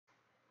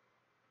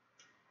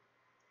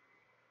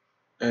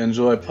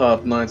Enjoy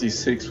part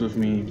 96 with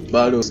me.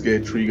 Baldur's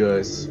Gate 3,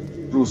 guys.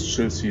 Bruce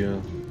Chills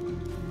here.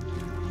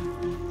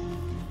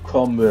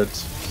 Combat.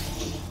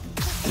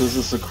 This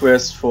is a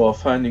quest for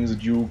finding the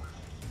Duke.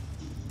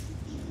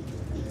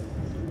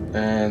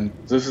 And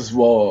this is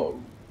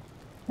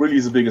really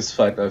the biggest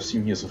fight I've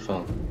seen here so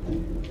far.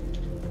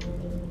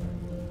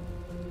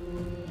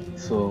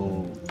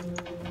 So,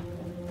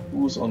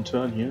 who's on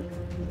turn here?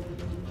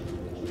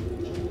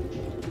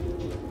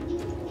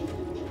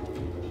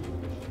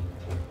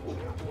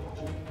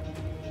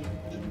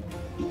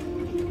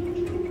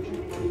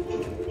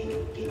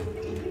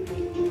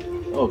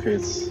 Okay,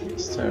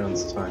 it's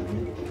Terran's time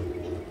here.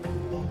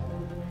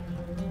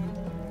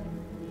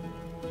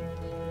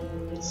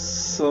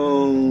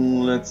 So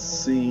let's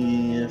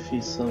see if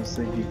he's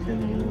something he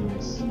can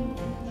use.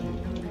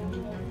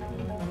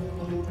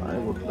 I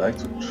would like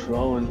to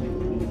throw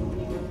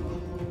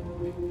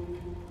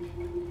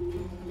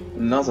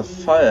another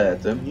fire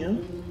at them here.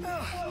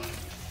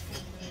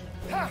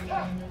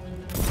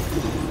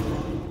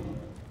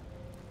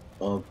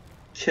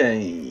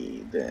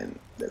 Okay, then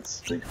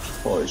let's drink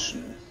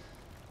poison.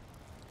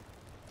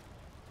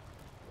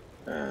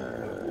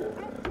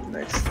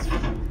 Next.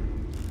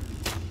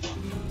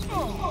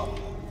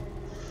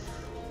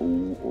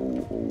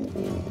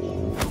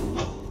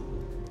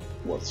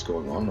 What's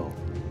going on now?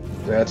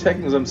 They're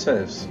attacking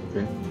themselves,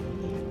 okay.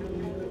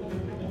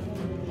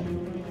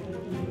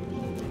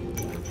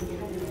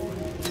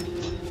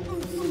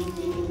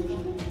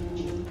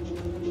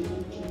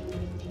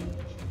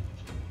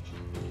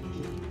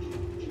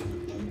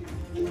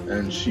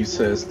 And she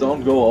says,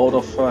 don't go out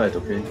of fight,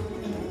 okay?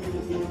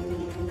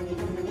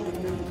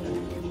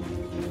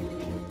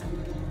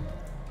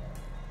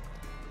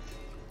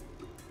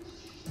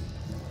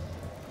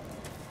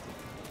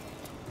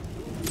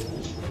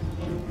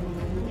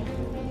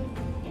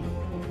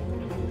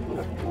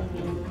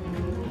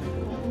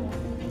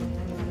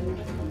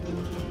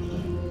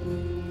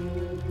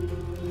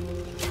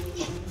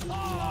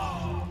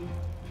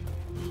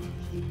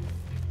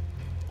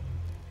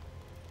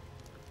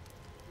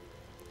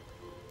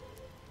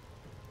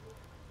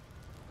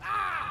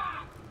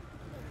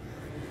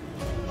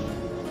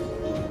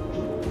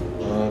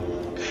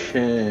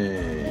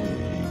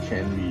 Okay,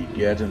 can we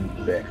get him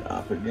back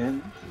up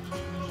again?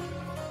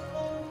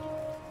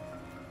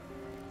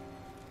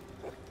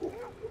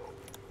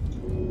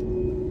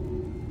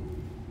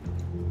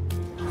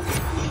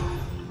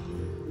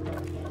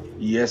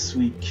 Yes,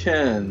 we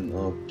can.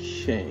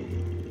 Okay,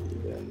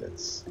 then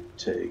let's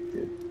take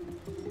it.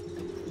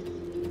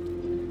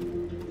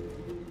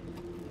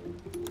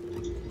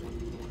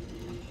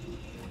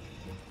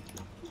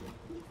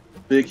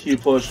 Big heal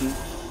potion.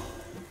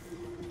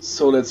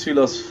 So let's heal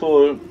us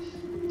full,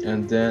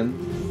 and then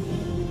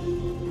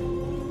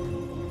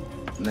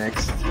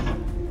next.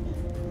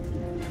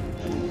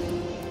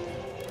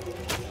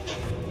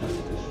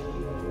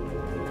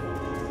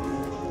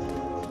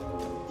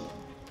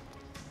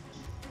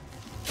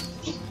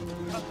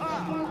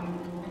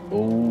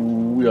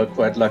 Oh, we are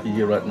quite lucky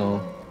here right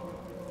now.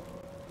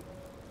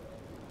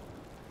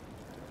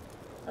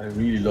 I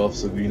really love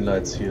the green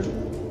lights here.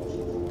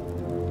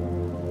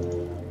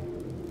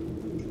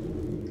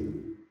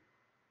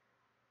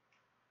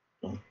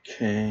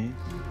 Okay.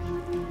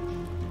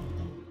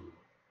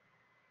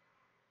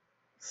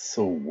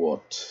 So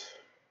what?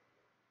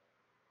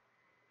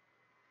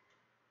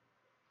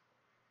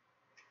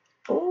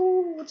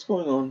 Oh, what's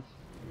going on?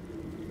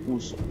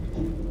 Who's...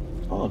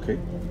 Oh, okay.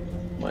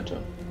 My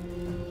turn.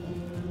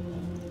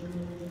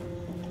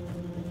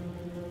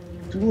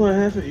 Do I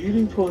have a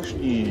healing potion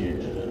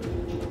here?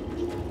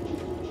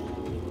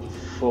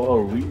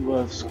 4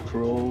 revive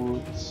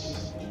scrolls.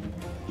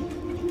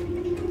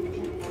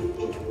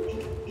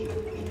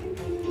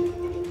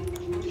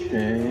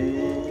 Okay.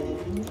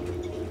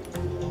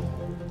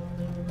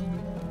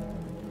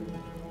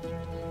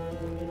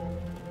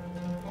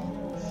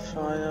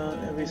 Fire,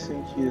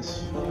 everything here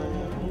is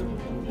fire.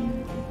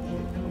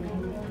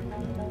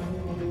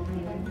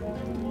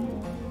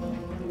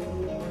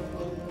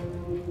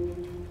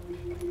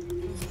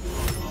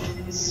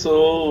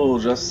 So,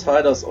 just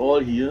hide us all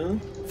here.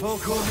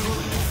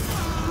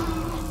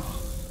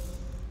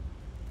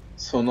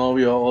 So now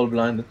we are all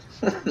blinded.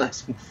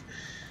 Nice move.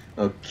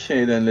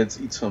 Okay, then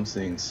let's eat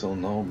something. So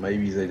now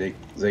maybe they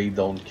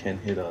can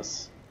hit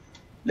us.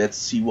 Let's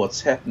see what's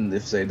happened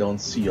if they don't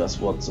see us,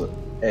 what the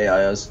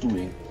AI is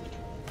doing.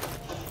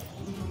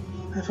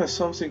 Have I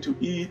something to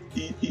eat?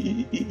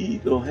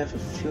 Eat, or have a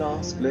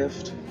flask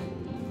left?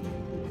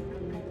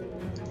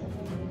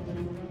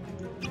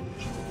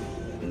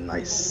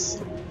 Nice.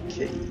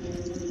 Okay.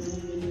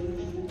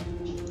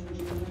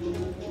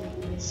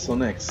 So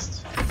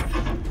next.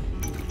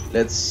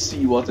 Let's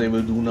see what they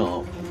will do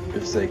now.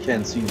 If they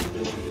can't see me.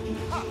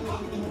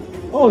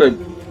 Oh,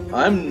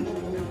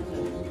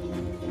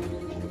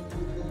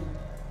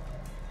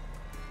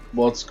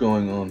 What's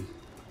going on?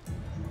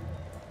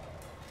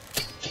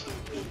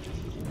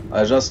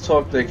 I just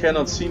talked, they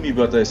cannot see me,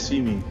 but they see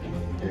me.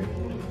 Okay. –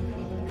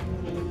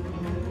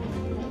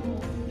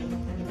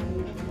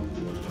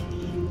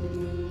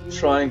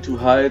 trying to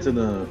hide in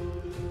a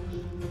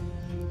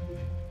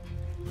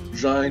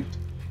giant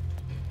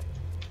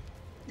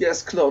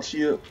gas cloud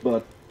here,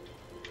 but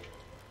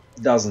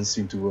doesn't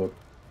seem to work.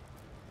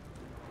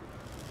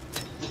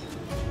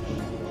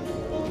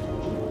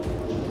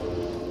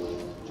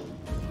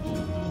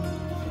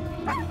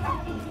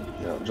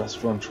 Yeah,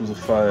 just run through the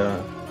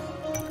fire.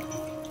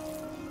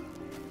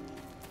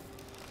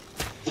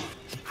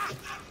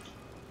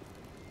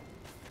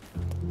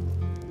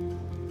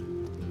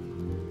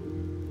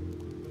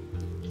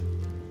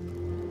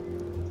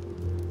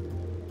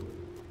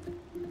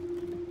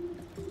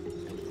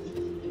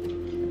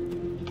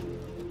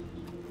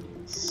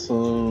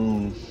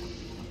 So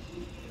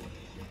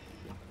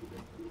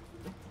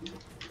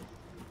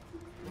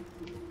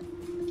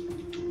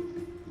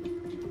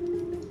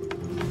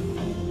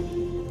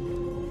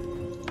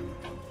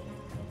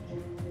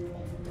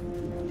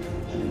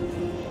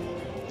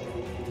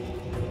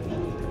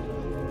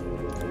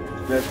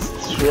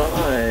let's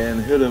try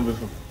and hit him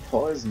with a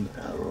poison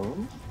arrow.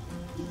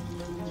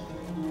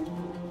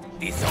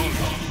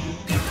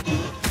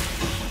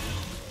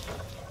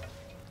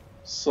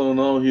 So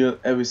now here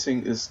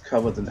everything is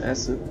covered in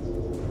acid.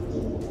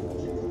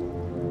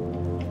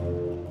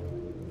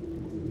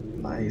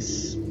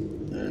 Nice.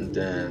 And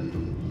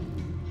then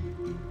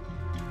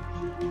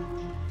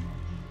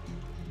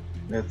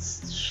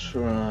let's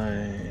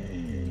try.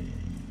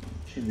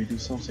 Can we do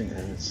something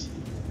else?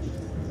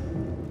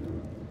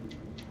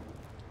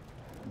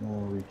 No,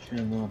 we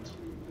cannot.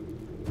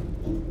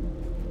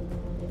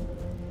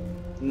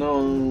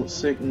 No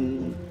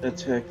second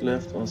attack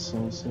left or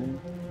something.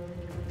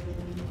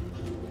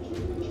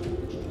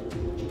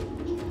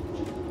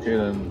 Okay,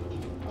 then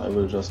I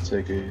will just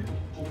take a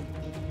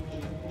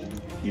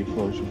heal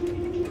potion.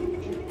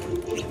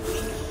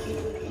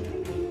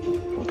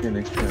 Okay,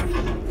 next plan.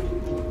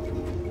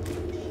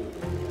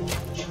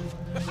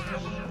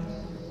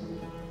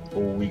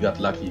 Oh, we got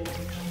lucky.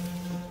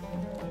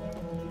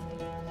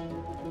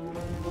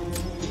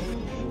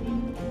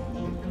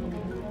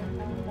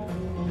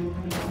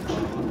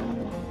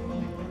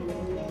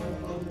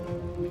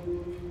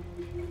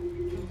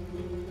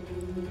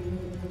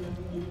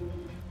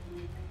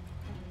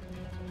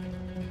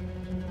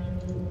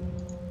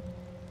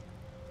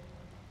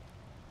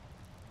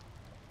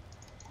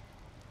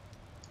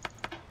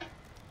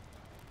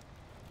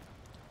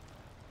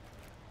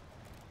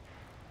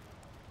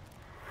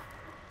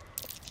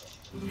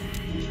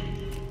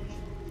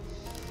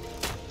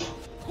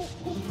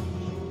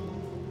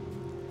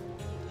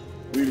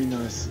 Really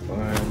nice.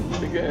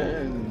 And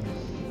again,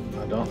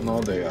 I don't know,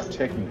 they are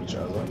attacking each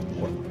other.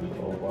 What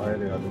or why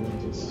they are doing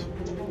this.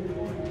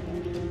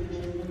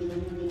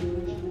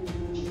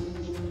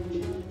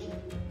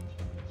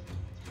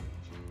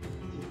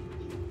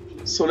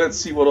 So let's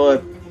see what our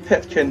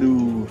pet can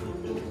do.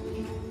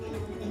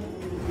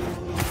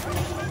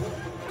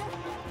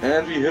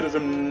 And we hit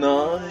him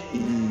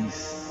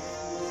nice.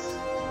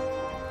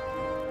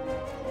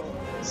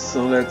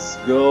 So let's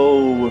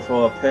go with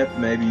our pet.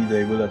 Maybe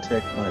they will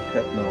attack my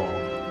pet now.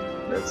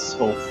 Let's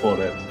hope for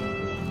that.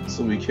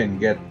 So we can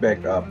get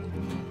back up.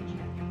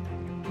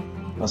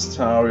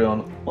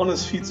 Astarion on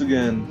his feet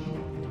again.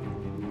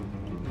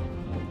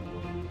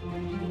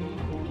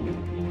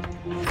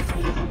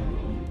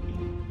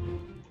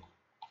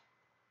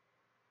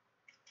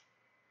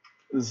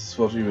 This is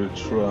what we will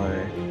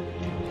try.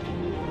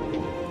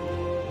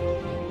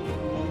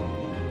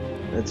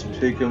 Let's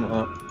pick him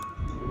up.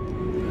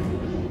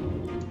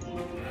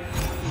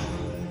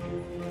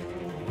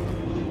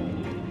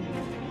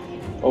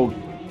 Oh,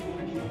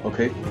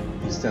 okay,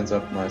 he stands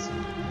up, nice.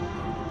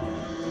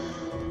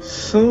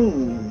 So,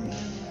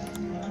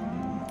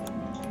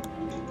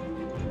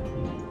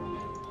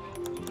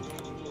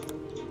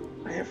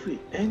 have we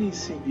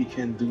anything we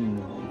can do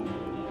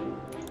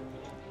now?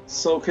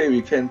 So, okay,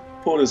 we can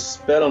put a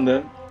spell on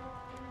them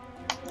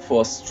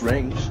for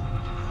strength,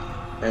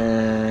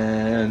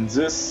 and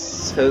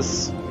this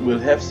will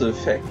have the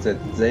effect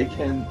that they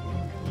can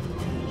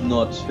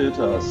not hit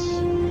us.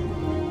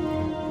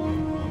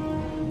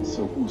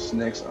 So who's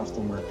next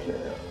after my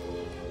player?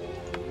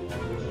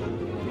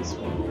 This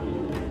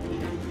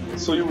one.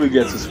 So you will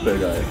get the spell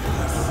guy.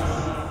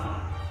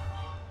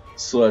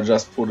 So I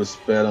just put a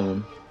spell on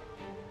him.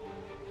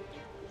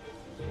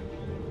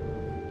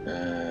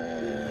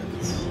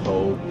 And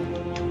hope.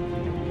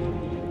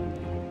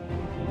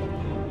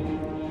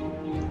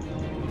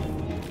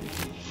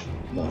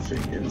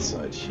 Nothing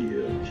inside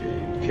here,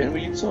 okay. Can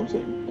we eat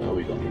something? No,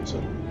 we don't need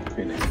something.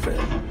 Okay, next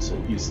player. So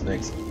he's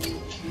next.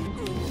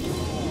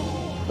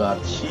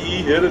 But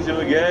he hit him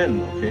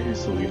again. Okay,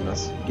 so we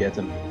must get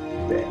him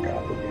back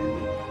up again.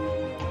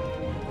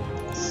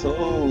 So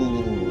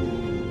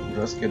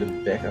just get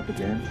him back up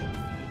again.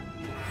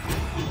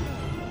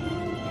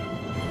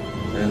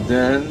 And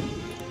then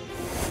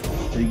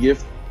we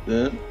give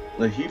them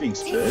a healing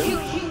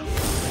spell.